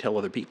then I would tell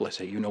other people, I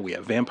say, we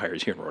have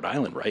vampires here in Rhode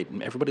Island, right?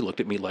 And everybody looked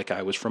at me like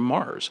I was from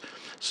Mars.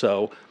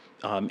 So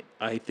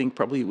I think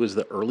probably it was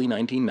the early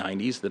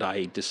 1990s that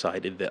I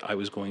decided that I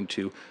was going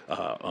to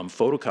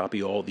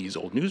photocopy all these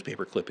old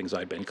newspaper clippings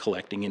I'd been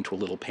collecting into a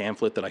little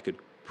pamphlet that I could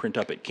print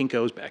up at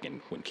Kinko's back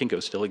in when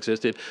Kinko's still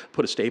existed,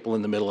 put a staple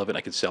in the middle of it, and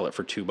I could sell it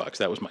for $2.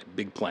 That was my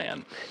big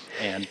plan.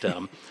 And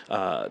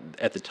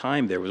at the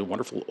time, there was a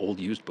wonderful old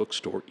used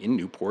bookstore in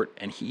Newport,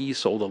 and he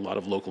sold a lot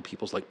of local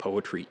people's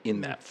poetry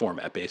in that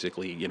format,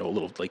 basically, a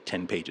little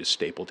 10 pages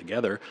stapled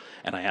together.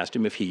 And I asked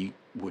him if he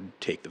would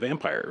take the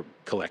vampire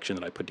collection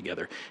that I put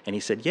together. And he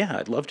said, yeah,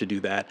 I'd love to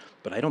do that,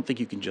 but I don't think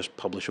you can just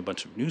publish a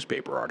bunch of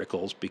newspaper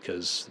articles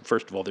because,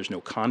 first of all, there's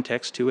no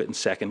context to it, and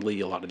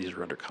secondly, a lot of these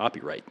are under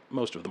copyright.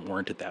 Most of them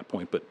weren't at that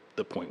point, but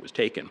the point was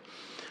taken.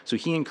 So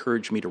he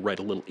encouraged me to write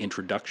a little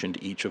introduction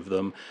to each of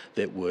them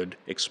that would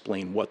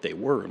explain what they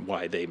were and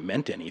why they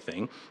meant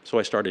anything. So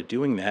I started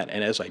doing that,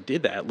 and as I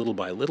did that, little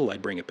by little,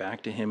 I'd bring it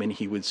back to him, and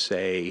he would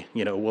say,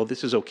 well,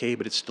 this is okay,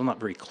 but it's still not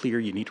very clear.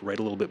 You need to write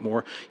a little bit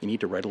more. You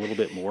need to write a little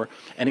bit more.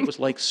 And it was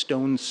like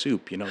Stone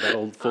Soup, that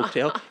old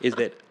folktale, is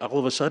that all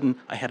of a sudden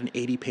I had an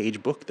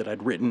 80-page book that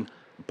I'd written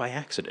by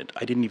accident.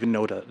 I didn't even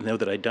know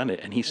that I'd done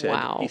it. And he said,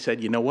 wow.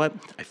 You know what?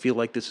 I feel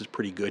like this is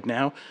pretty good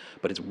now,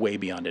 but it's way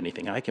beyond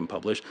anything I can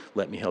publish.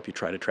 Let me help you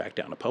try to track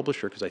down a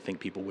publisher because I think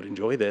people would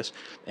enjoy this.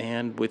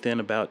 And within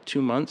about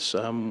 2 months,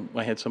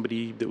 I had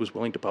somebody that was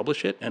willing to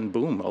publish it, and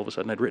boom, all of a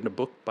sudden I'd written a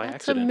book by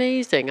accident. That's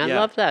amazing. I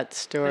love that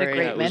story. What a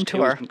great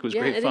mentor. It was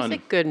great fun. It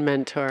is a good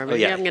mentor.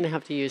 Maybe I'm going to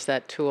have to use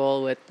that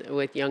tool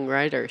with young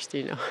writers,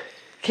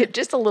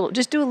 Just a little.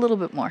 Just do a little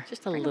bit more.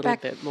 Just a little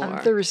bit more. On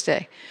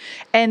Thursday.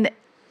 And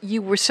you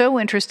were so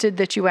interested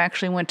that you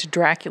actually went to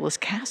Dracula's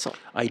castle.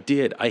 I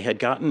did. I'd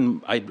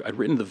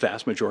written the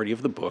vast majority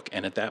of the book,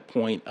 and at that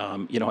point,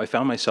 I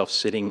found myself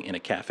sitting in a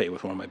cafe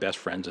with one of my best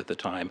friends at the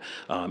time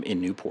in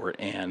Newport,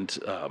 and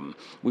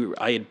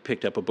I had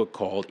picked up a book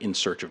called In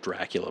Search of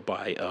Dracula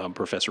by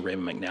Professor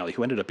Raymond McNally,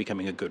 who ended up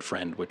becoming a good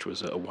friend, which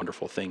was a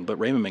wonderful thing. But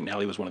Raymond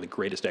McNally was one of the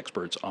greatest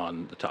experts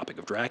on the topic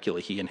of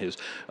Dracula. He and his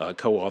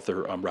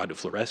co-author, Radu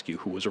Florescu,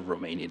 who was of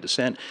Romanian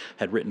descent,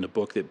 had written a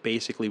book that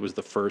basically was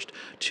the first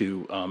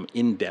to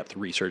in-depth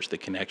research the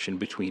connection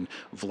between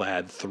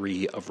Vlad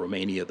III of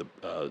Romania, the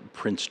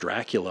Prince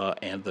Dracula,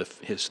 and the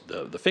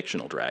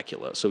fictional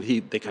Dracula. So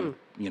they kind of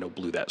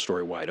blew that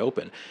story wide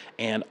open.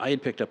 And I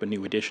had picked up a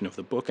new edition of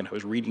the book, and I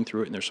was reading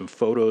through it, and there's some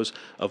photos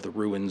of the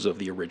ruins of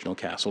the original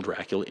Castle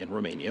Dracula in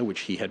Romania,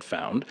 which he had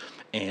found.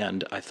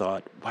 And I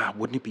thought, wow,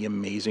 wouldn't it be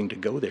amazing to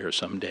go there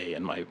someday?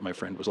 And my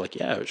friend was like,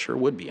 yeah, it sure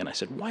would be. And I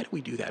said, why do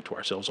we do that to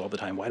ourselves all the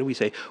time? Why do we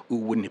say, ooh,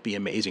 wouldn't it be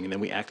amazing? And then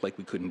we act like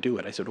we couldn't do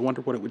it. I said, I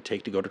wonder what it would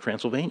take to go to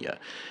Transylvania.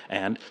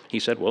 And he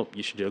said, well,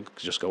 you should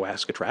just go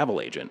ask a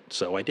travel agent.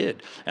 So I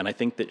did. And I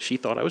think that she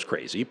thought I was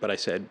crazy, but I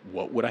said,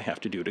 what would I have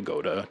to do to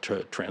go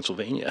to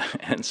Transylvania?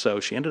 And so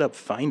she ended up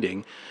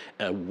finding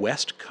a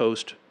West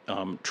Coast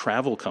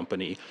travel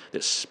company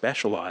that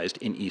specialized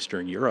in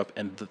Eastern Europe,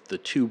 and the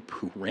two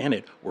who ran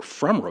it were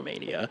from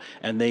Romania,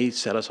 and they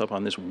set us up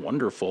on this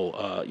wonderful,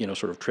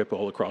 sort of trip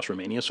all across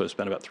Romania. So I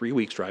spent about 3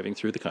 weeks driving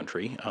through the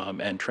country,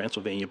 and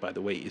Transylvania, by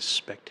the way, is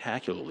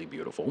spectacularly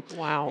beautiful.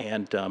 Wow.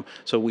 And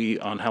so we,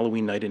 on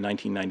Halloween night in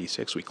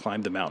 1996, we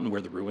climbed the mountain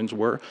where the ruins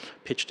were,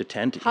 pitched a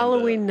tent.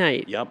 Halloween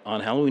night? Yep.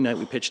 On Halloween night,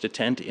 we pitched a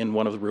tent in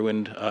one of the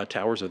ruined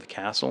towers of the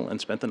castle and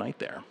spent the night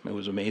there. It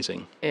was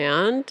amazing.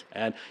 And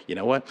you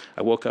know what?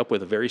 I woke up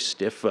with a very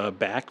stiff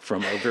back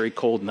from a very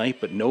cold night,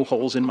 but no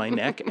holes in my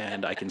neck,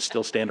 and I can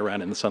still stand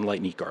around in the sunlight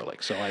and eat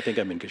garlic. So I think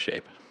I'm in good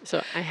shape.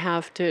 So I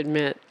have to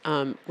admit,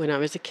 when I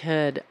was a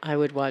kid, I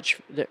would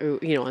watch,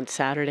 on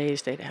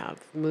Saturdays they'd have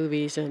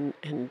movies, and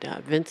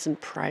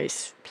Vincent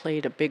Price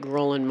played a big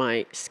role in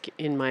my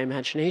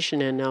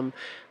imagination, and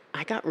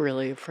I got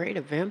really afraid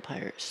of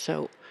vampires.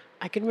 So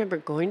I can remember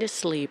going to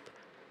sleep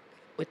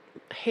with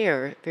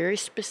hair, very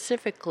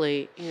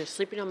specifically,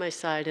 sleeping on my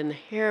side, and the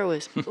hair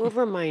was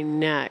over my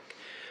neck,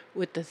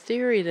 with the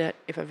theory that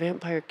if a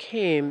vampire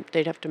came,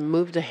 they'd have to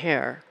move the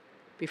hair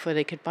before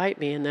they could bite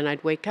me, and then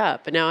I'd wake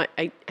up. And now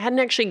I hadn't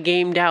actually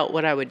gamed out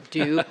what I would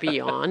do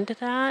beyond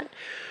that,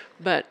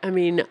 but I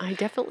mean, I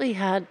definitely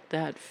had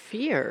that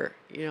fear,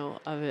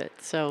 of it.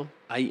 So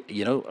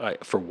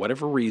for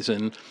whatever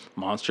reason,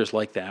 monsters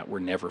like that were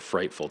never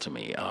frightful to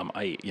me.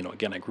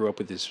 Again, I grew up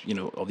with this,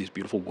 all these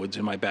beautiful woods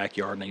in my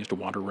backyard, and I used to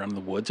wander around in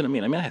the woods.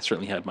 And I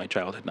certainly had my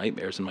childhood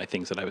nightmares and my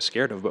things that I was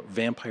scared of, but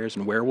vampires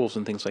and werewolves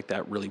and things like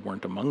that really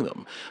weren't among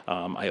them.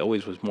 I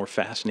always was more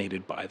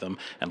fascinated by them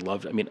and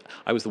loved.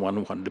 I was the one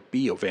who wanted to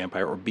be a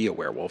vampire or be a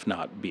werewolf,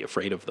 not be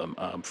afraid of them.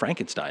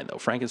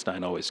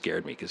 Frankenstein always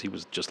scared me because he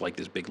was just like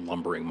this big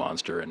lumbering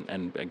monster,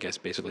 and I guess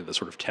basically the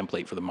sort of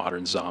template for the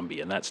modern zombie,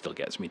 and that still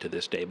gets me to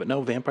this day. But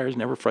no, vampires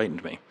never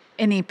frightened me.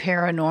 Any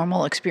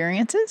paranormal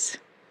experiences?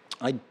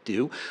 I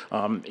do.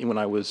 When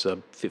I was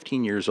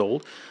 15 years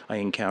old, I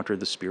encountered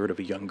the spirit of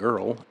a young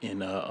girl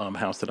in a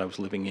house that I was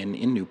living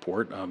in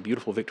Newport, a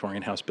beautiful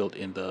Victorian house built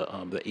in the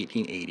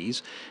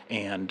 1880s,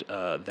 and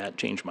that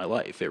changed my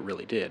life. It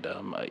really did.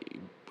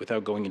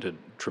 Without going into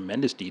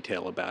tremendous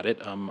detail about it,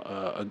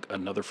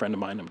 another friend of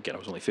mine, again, I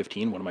was only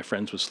 15, one of my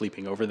friends was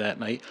sleeping over that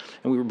night,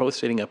 and we were both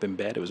sitting up in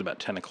bed. It was about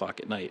 10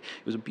 o'clock at night.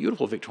 It was a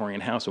beautiful Victorian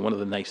house, and one of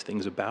the nice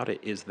things about it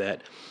is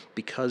that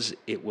because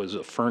it was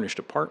a furnished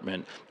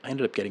apartment, I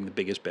ended up getting the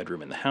biggest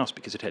bedroom in the house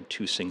because it had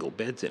 2 single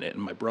beds in it,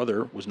 and my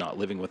brother was not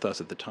living with us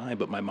at the time,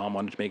 but my mom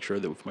wanted to make sure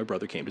that if my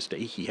brother came to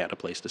stay, he had a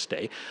place to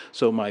stay.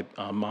 So my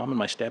mom and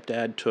my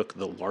stepdad took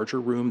the larger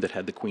room that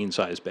had the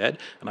queen-size bed,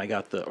 and I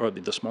got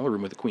the smaller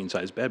room with the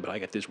queen-size bed, but I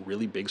got this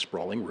really big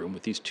sprawling room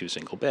with these 2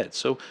 single beds.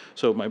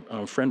 So my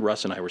friend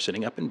Russ and I were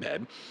sitting up in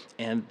bed,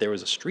 and there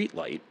was a street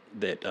light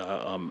that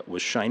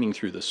was shining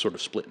through this sort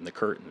of split in the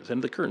curtains.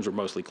 And the curtains were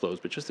mostly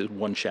closed, but just this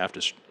one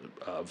shaft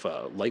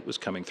of light was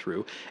coming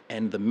through,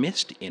 and the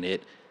mist in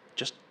it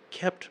just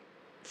kept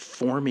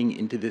forming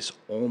into this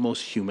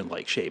almost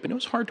human-like shape. And it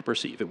was hard to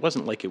perceive. It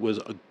wasn't like it was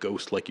a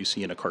ghost like you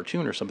see in a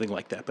cartoon or something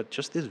like that, but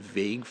just this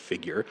vague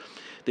figure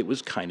that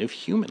was kind of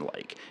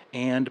human-like.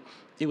 And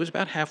it was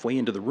about halfway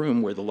into the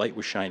room where the light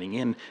was shining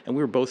in, and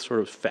we were both sort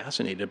of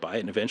fascinated by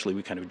it, and eventually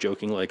we kind of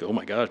joking like, oh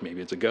my gosh,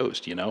 maybe it's a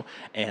ghost,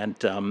 And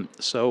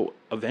so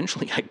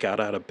eventually I got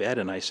out of bed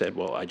and I said,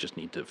 well, I just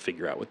need to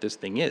figure out what this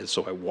thing is.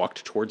 So I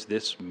walked towards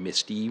this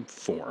misty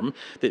form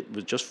that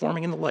was just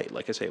forming in the light.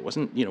 Like I say, it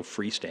wasn't,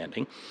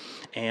 freestanding.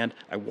 And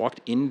I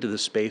walked into the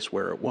space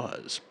where it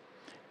was,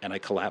 and I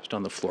collapsed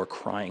on the floor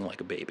crying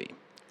like a baby.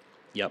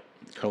 Yep,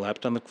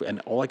 collapsed on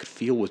and all I could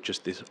feel was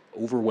just this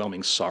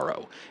overwhelming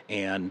sorrow.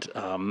 And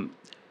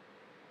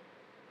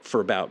for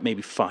about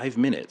maybe 5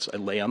 minutes, I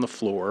lay on the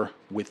floor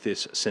with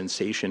this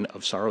sensation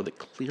of sorrow that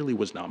clearly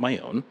was not my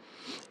own.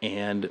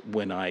 And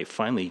when I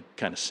finally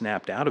kind of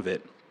snapped out of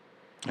it,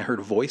 I heard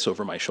a voice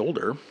over my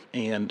shoulder,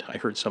 and I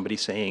heard somebody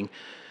saying,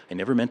 I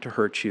never meant to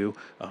hurt you,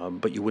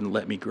 but you wouldn't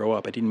let me grow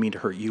up. I didn't mean to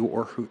hurt you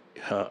or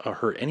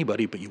hurt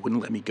anybody, but you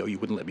wouldn't let me go. You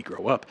wouldn't let me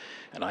grow up.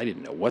 And I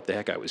didn't know what the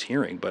heck I was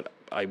hearing, but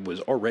I was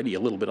already a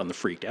little bit on the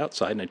freaked out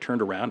side, and I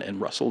turned around, and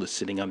Russell is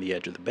sitting on the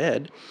edge of the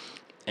bed,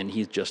 and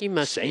he's just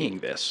saying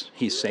this.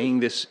 He's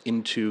saying this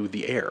into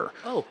the air.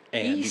 Oh,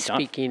 and he's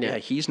speaking it. Yeah,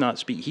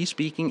 he's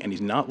speaking, and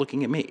he's not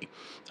looking at me.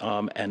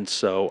 And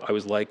so I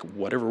was like,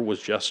 whatever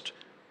was just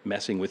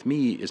messing with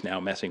me is now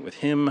messing with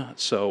him.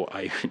 So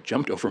I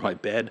jumped over my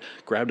bed,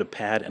 grabbed a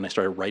pad, and I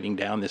started writing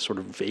down this sort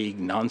of vague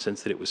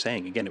nonsense that it was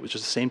saying. Again, it was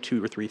just the same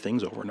 2 or 3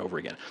 things over and over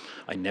again.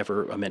 I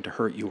never meant to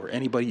hurt you or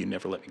anybody. You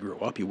never let me grow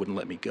up. You wouldn't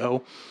let me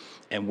go.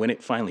 And when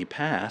it finally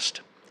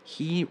passed,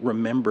 he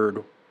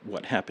remembered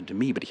what happened to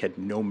me, but he had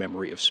no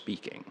memory of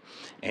speaking.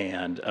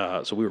 And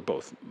so we were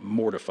both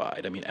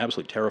mortified. I mean,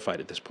 absolutely terrified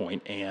at this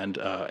point, and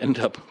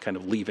ended up kind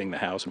of leaving the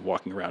house and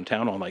walking around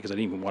town all night because I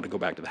didn't even want to go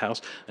back to the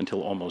house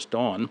until almost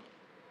dawn.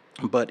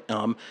 But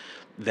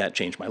that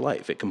changed my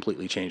life. It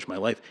completely changed my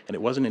life. And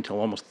it wasn't until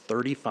almost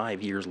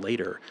 35 years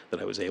later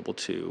that I was able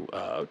to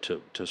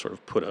sort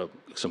of put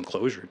some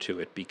closure to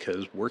it,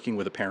 because working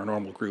with a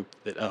paranormal group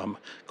that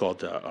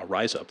called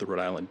Rise Up, the Rhode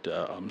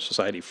Island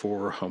Society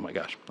for, oh my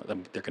gosh,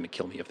 they're going to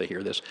kill me if they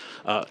hear this.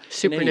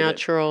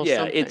 Supernatural.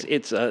 Yeah,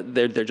 something.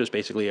 they're just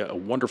basically a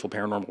wonderful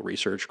paranormal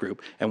research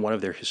group. And one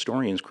of their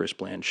historians, Chris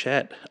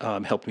Blanchette,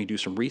 helped me do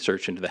some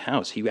research into the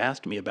house. He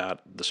asked me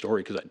about the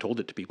story because I told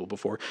it to people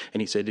before,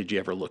 and he said, "Did you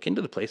ever look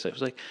into the place?" I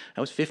was like,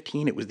 I was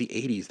 15. It was the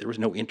 80s. There was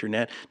no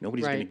internet.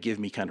 Nobody's going to give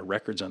me kind of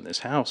records on this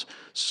house.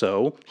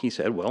 So he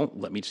said, well,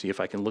 let me see if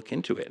I can look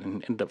into it.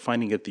 And ended up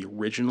finding that the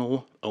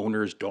original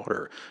owner's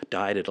daughter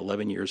died at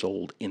 11 years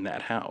old in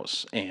that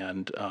house,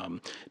 and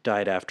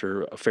died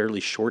after a fairly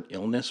short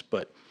illness.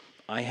 But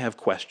I have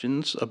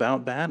questions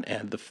about that,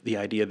 and the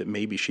idea that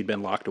maybe she'd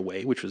been locked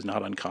away, which was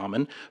not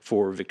uncommon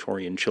for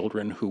Victorian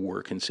children who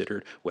were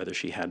considered, whether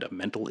she had a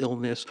mental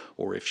illness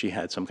or if she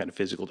had some kind of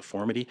physical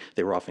deformity,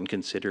 they were often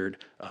considered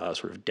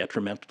sort of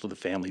detrimental to the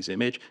family's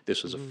image.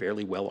 This was a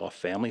fairly well-off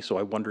family, so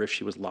I wonder if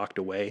she was locked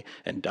away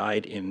and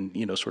died in,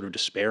 sort of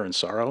despair and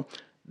sorrow.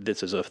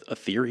 This is a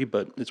theory,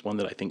 but it's one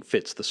that I think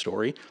fits the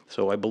story.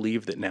 So I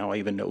believe that now I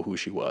even know who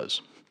she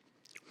was.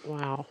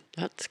 Wow,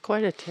 that's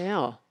quite a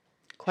tale.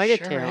 Quite a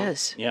tale. Sure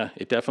is. Yeah,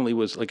 it definitely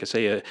was, like I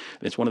say,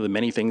 it's one of the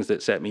many things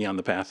that set me on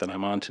the path that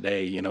I'm on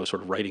today,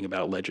 sort of writing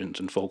about legends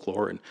and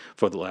folklore. And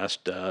for the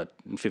last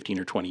 15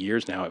 or 20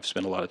 years now, I've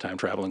spent a lot of time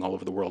traveling all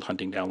over the world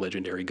hunting down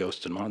legendary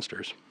ghosts and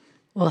monsters.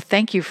 Well,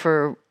 thank you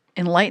for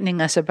enlightening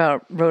us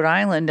about Rhode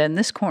Island and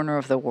this corner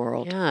of the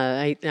world.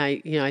 Yeah,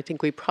 I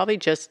think we probably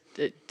just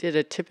did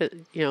a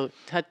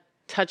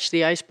touch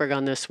the iceberg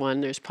on this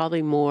one. There's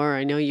probably more.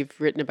 I know you've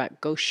written about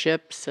ghost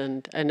ships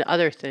and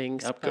other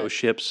things. Yep, ghost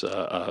ships.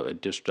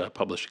 Just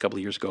published a couple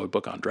of years ago a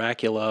book on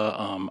Dracula.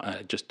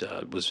 I just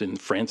was in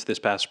France this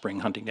past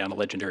spring hunting down a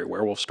legendary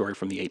werewolf story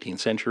from the 18th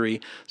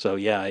century. So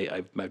yeah,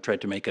 I've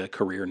tried to make a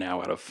career now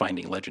out of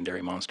finding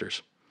legendary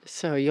monsters.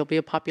 So you'll be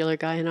a popular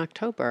guy in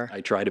October. I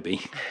try to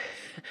be.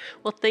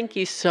 Well, thank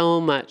you so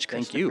much,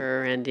 Thank you.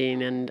 Christopher,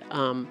 Rondine, and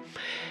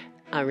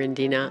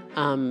Rondina.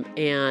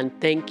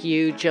 And thank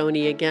you,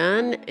 Joni,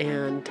 again,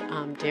 and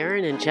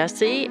Darren and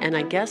Jesse. And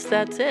I guess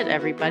that's it,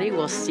 everybody.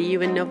 We'll see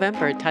you in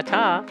November.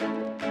 Ta-ta.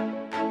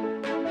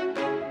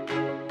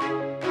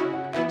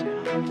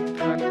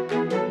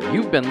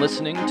 You've been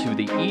listening to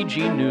the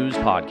EG News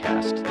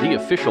Podcast, the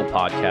official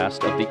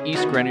podcast of the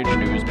East Greenwich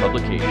News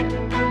publication.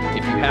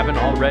 If you haven't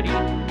already,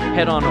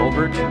 head on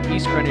over to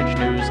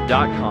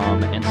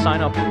eastgreenwichnews.com and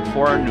sign up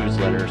for our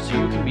newsletter so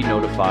you can be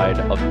notified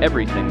of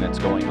everything that's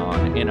going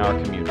on in our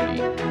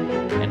community.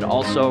 And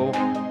also,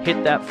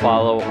 hit that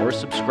follow or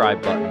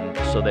subscribe button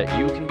so that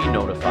you can be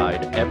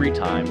notified every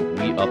time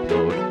we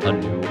upload a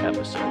new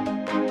episode.